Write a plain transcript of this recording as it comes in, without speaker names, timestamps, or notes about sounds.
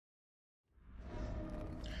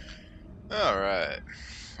Alright,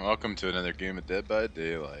 welcome to another game of Dead by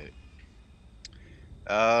Daylight.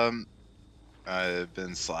 Um, I've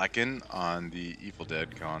been slacking on the Evil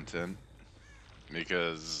Dead content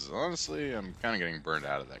because honestly, I'm kind of getting burned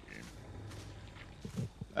out of that game.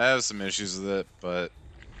 I have some issues with it, but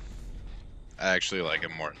I actually like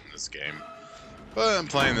it more than this game. But I'm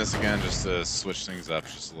playing this again just to switch things up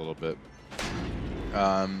just a little bit.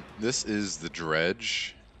 This is the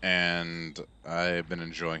Dredge, and I've been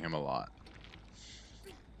enjoying him a lot.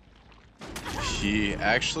 He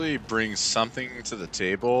actually brings something to the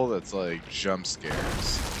table that's like jump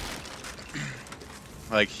scares.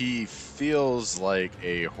 Like he feels like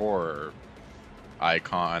a horror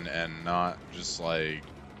icon and not just like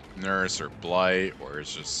Nurse or Blight, or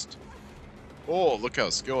it's just, oh, look how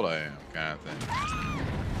skilled I am kind of thing.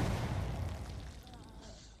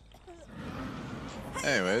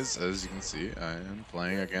 Anyways, as you can see, I am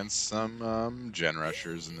playing against some gen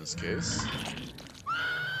rushers in this case.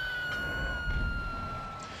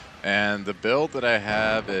 And the build that I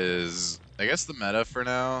have is, I guess, the meta for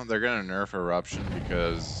now. They're going to nerf Eruption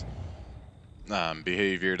because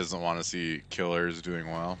behavior doesn't want to see killers doing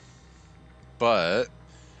well. But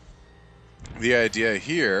the idea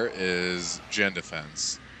here is gen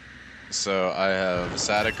defense. So I have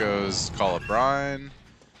Sadako's Call of Brine,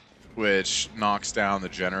 which knocks down the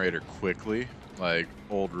generator quickly, like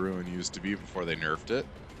old Ruin used to be before they nerfed it.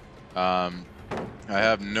 I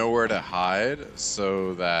have nowhere to hide,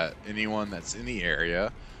 so that anyone that's in the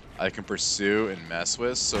area I can pursue and mess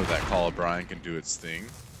with, so that Call of Brine can do its thing.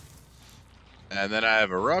 And then I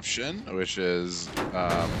have Eruption, which is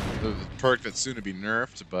the perk that's soon to be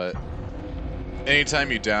nerfed, but anytime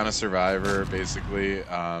you down a survivor, basically, it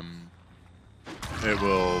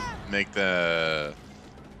will make the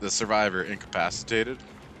survivor incapacitated.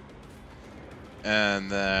 And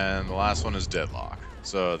then the last one is Deadlock,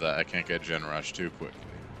 so that I can't get gen rushed too quickly.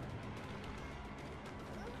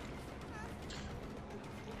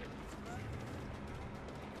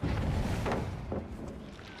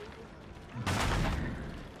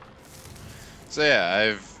 So yeah,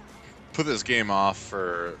 I've put this game off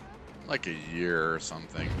for like a year or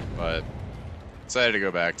something, but decided to go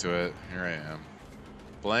back to it. Here I am.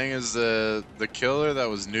 Playing as the killer that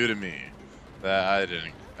was new to me, that I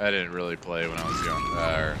didn't really play when I was young,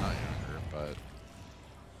 or not younger, but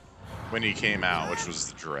when he came out, which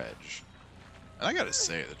was the Dredge. And I gotta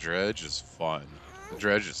say, the Dredge is fun. The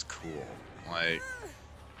Dredge is cool. Like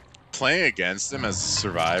playing against him as a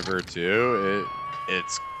survivor too,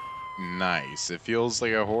 it's nice. It feels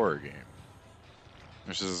like a horror game,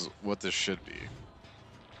 which is what this should be.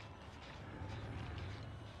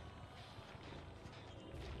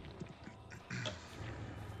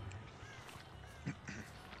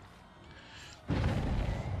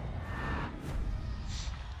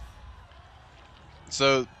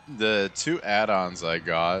 So the two add-ons I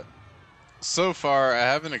got, so far I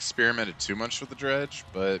haven't experimented too much with the Dredge,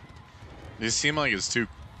 but these seem like his two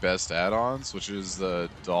best add-ons, which is the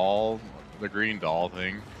doll, the green doll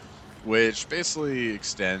thing, which basically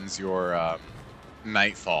extends your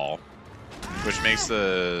nightfall, which makes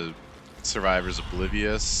the survivors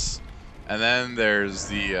oblivious. And then there's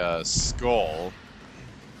the skull.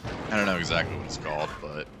 I don't know exactly what it's called,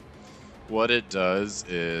 but what it does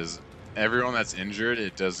is everyone that's injured,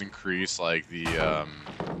 it does increase like the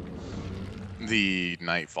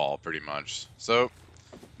nightfall pretty much. So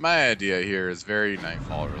my idea here is very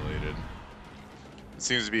nightfall related. It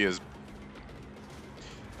seems to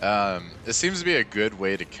be a good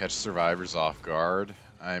way to catch survivors off guard.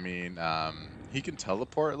 I mean, he can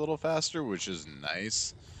teleport a little faster, which is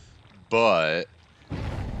nice, but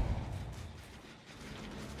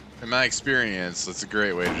in my experience, it's a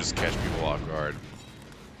great way to just catch people off guard.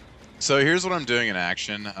 So here's what I'm doing in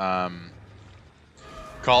action.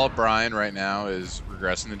 Call of Brine right now is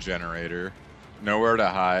regressing the generator. Nowhere to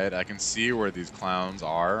hide. I can see where these clowns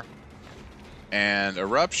are. And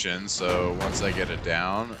Eruption, so once I get it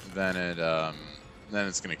down, then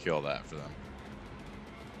it's gonna kill that for them.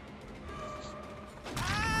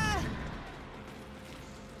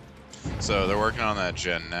 So they're working on that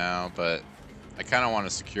gen now, but I kind of want to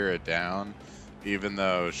secure it down, even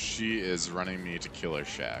though she is running me to Killer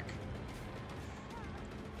Shack.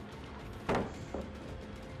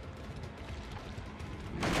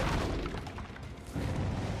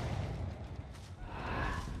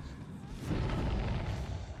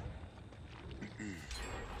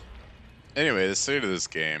 Anyway, the state of this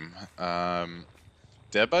game.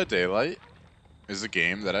 Dead by Daylight is a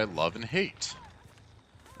game that I love and hate.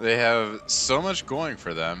 They have so much going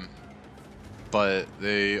for them, but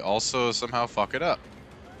they also somehow fuck it up.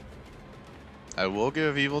 I will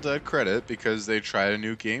give Evil Dead credit because they tried a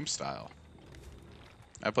new game style.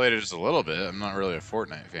 I played it just a little bit. I'm not really a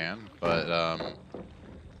Fortnite fan, but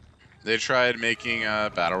they tried making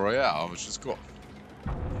a battle royale, which is cool.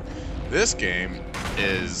 This game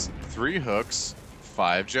is 3 hooks,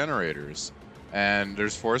 5 generators, and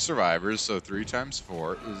there's 4 survivors, so 3 times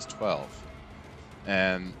 4 is 12.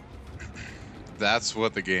 And that's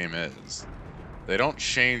what the game is. They don't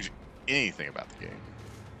change anything about the game.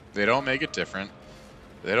 They don't make it different.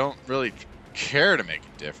 They don't really care to make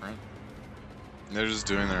it different. They're just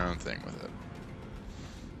doing their own thing with it.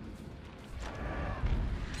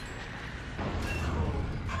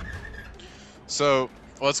 So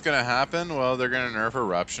what's going to happen? Well, they're going to nerf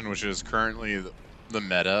Eruption, which is currently the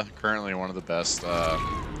meta, currently one of the best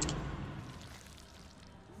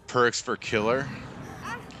perks for Killer,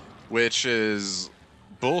 which is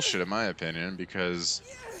bullshit in my opinion, because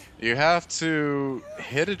you have to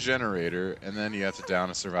hit a generator and then you have to down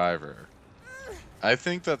a survivor. I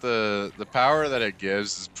think that the power that it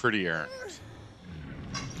gives is pretty earned.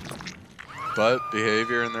 But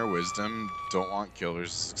Behavior and their wisdom don't want killers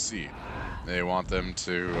to succeed. They want them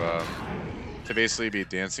to basically be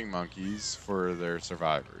dancing monkeys for their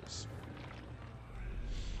survivors.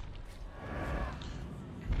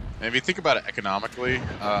 And if you think about it economically,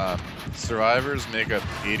 survivors make up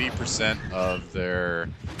 80% of their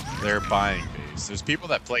buying base. There's people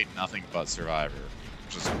that play nothing but Survivor,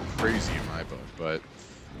 which is crazy in my book, but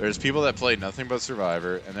there's people that play nothing but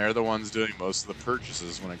Survivor, and they're the ones doing most of the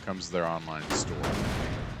purchases when it comes to their online store.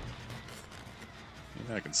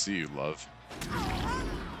 I can see you, love.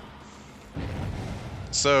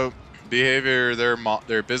 So, Behavior,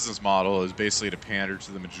 their business model is basically to pander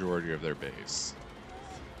to the majority of their base.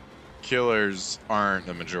 Killers aren't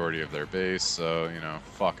the majority of their base, so, you know,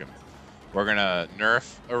 fuck them. We're gonna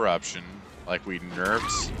nerf Eruption, like we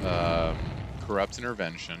nerfed Corrupt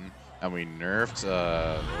Intervention, and we nerfed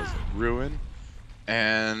what was it, Ruin,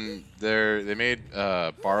 and they made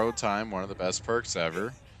Borrowed Time one of the best perks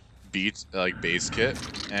ever. Beat like base kit,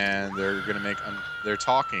 and they're gonna make they're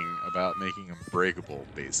talking about making Unbreakable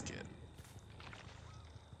base kit.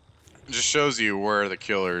 It just shows you where the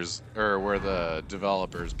killers or where the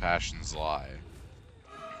developers' passions lie.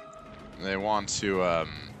 They want to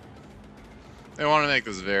make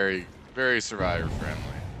this very, very survivor friendly.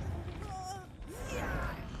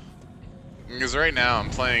 Because right now I'm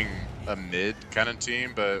playing a mid kind of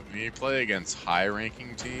team, but when you play against high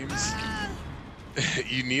ranking teams,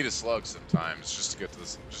 you need a slug sometimes just to get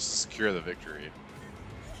this, just to secure the victory.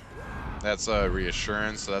 That's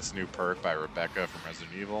Reassurance, so that's a new perk by Rebecca from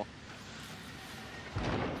Resident Evil. I'm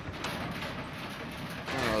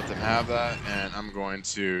gonna let them have that, and I'm going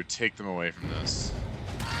to take them away from this.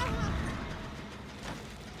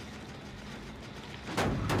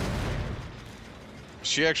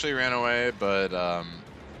 She actually ran away, but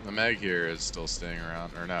the Meg here is still staying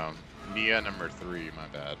around. Or no, Mia number 3, my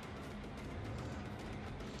bad.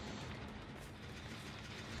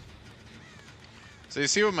 So you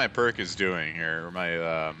see what my perk is doing here, or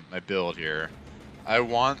my my build here. I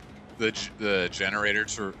want the generator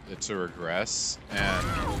to regress, and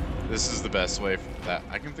this is the best way that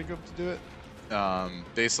I can think of to do it.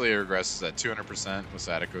 Basically, it regresses at 200% with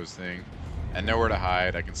Sadako's thing, and nowhere to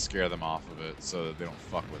hide. I can scare them off of it so that they don't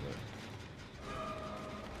fuck with it.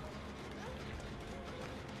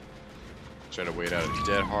 Try to wait out a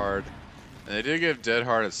Dead Hard. And they did give Dead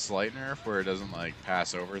Hard a slight nerf where it doesn't like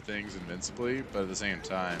pass over things invincibly, but at the same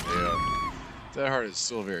time, Dead Hard is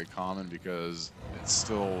still very common because it's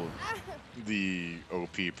still the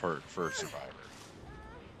OP perk for Survivor.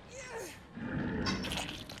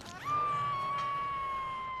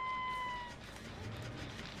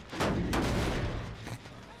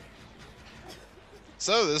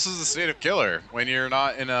 So this is the state of Killer. When you're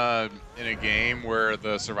not in a game where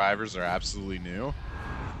the survivors are absolutely new,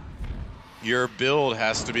 your build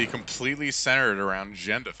has to be completely centered around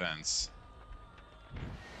gen defense.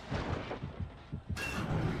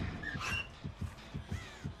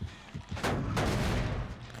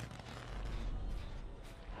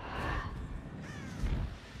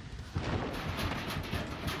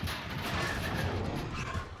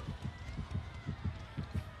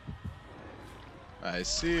 I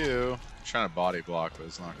see you. I'm trying to body block, but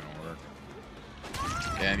it's not going to work.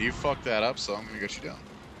 And you fucked that up, so I'm going to get you down.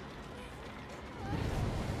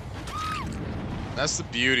 That's the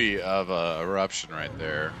beauty of Eruption right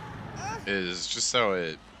there, is just how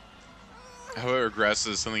it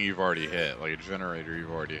regresses something you've already hit, like a generator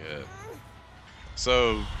you've already hit.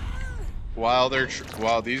 So while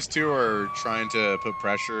these two are trying to put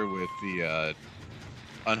pressure with the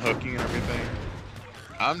unhooking and everything,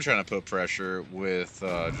 I'm trying to put pressure with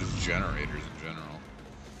just generators in general.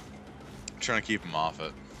 I'm trying to keep them off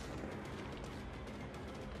it.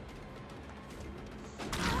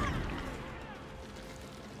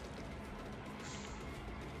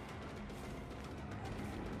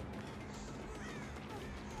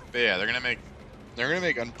 But yeah, they're gonna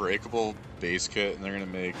make unbreakable base kit, and they're gonna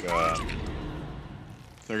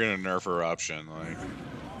nerf eruption. Like,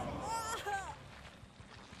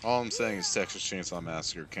 all I'm saying is Texas Chainsaw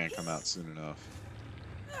Massacre can't come out soon enough.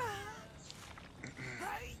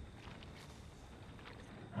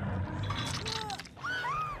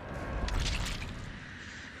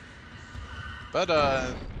 But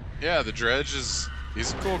yeah, the Dredge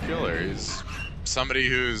he's a cool killer. He's somebody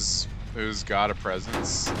who's got a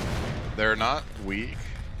presence. They're not weak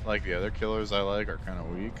like the other killers I like are kind of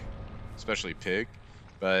weak, especially Pig.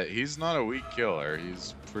 But he's not a weak killer.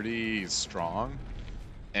 He's pretty strong,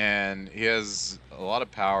 and he has a lot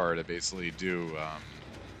of power to basically do a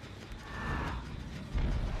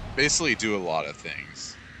lot of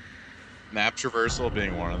things. Map traversal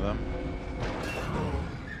being one of them.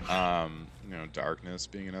 You know, darkness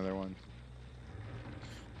being another one.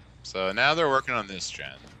 So now they're working on this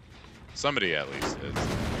gen. Somebody at least is.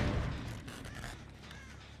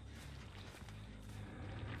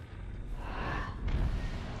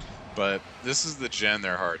 But this is the gen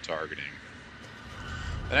they're hard targeting.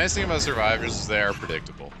 The nice thing about survivors is they are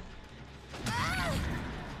predictable.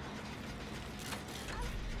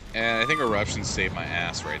 And I think eruption saved my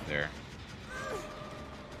ass right there.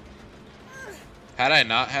 Had I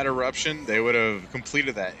not had eruption, they would have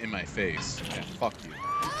completed that in my face. Yeah, fuck you.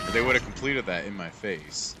 But they would have completed that in my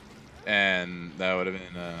face, and that would have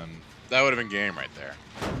been game right there.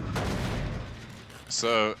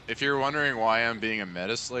 So if you're wondering why I'm being a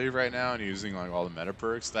meta slave right now and using like all the meta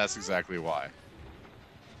perks, that's exactly why.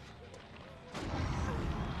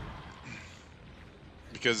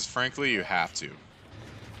 Because frankly, you have to.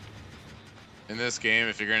 In this game,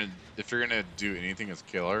 if you're gonna do anything as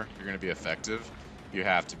killer, you're gonna be effective. You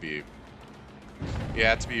have to be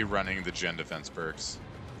running the gen defense perks.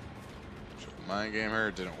 Mind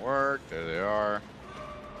Gamer didn't work. There they are.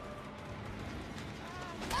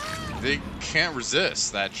 They can't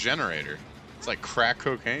resist that generator. It's like crack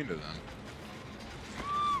cocaine to them.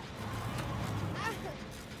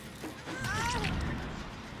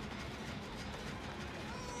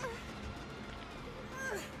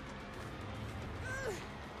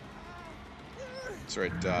 Sorry,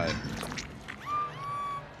 I died.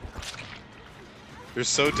 They're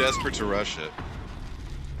so desperate to rush it.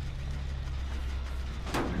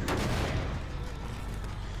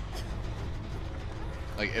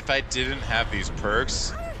 Like, if I didn't have these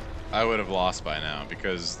perks, I would have lost by now,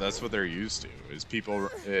 because that's what they're used to,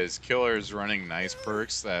 is killers running nice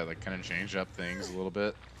perks that like kind of change up things a little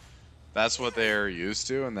bit. That's what they're used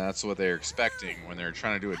to, and that's what they're expecting when they're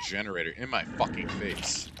trying to do a generator in my fucking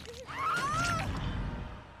face.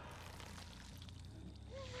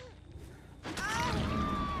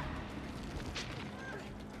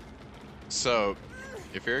 So,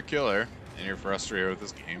 if you're a killer and you're frustrated with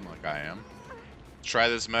this game like I am, try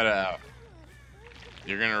this meta out.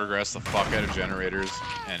 You're gonna regress the fuck out of generators,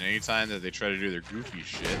 and anytime that they try to do their goofy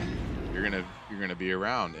shit, you're gonna be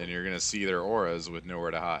around, and you're gonna see their auras with nowhere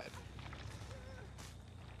to hide.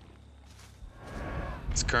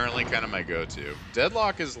 It's currently kind of my go-to.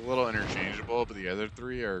 Deadlock is a little interchangeable, but the other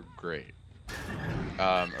three are great.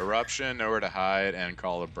 Eruption, Nowhere to Hide, and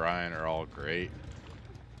Call of Brian are all great.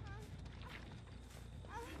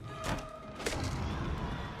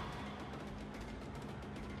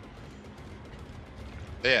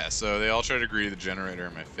 Yeah, so they all try to agree the generator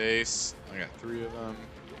in my face. I got 3 of them.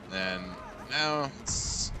 And now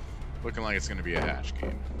it's looking like it's going to be a hatch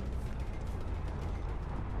game.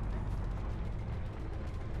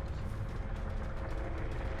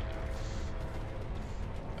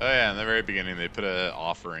 Oh yeah, in the very beginning they put an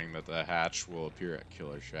offering that the hatch will appear at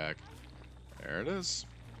Killer Shack. There it is.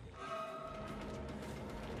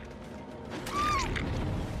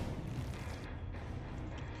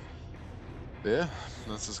 Yeah,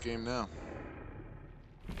 that's this game now.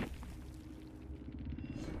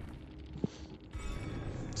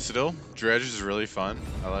 Still, Dredge is really fun.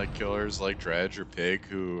 I like killers like Dredge or Pig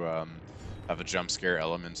who have a jump scare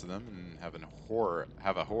element to them and have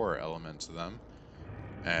a horror element to them.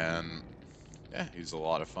 And yeah, he's a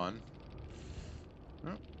lot of fun.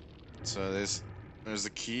 Oh, so there's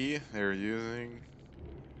the key they were using.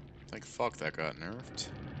 Like fuck, that got nerfed.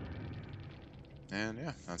 And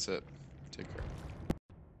yeah, that's it. Take care.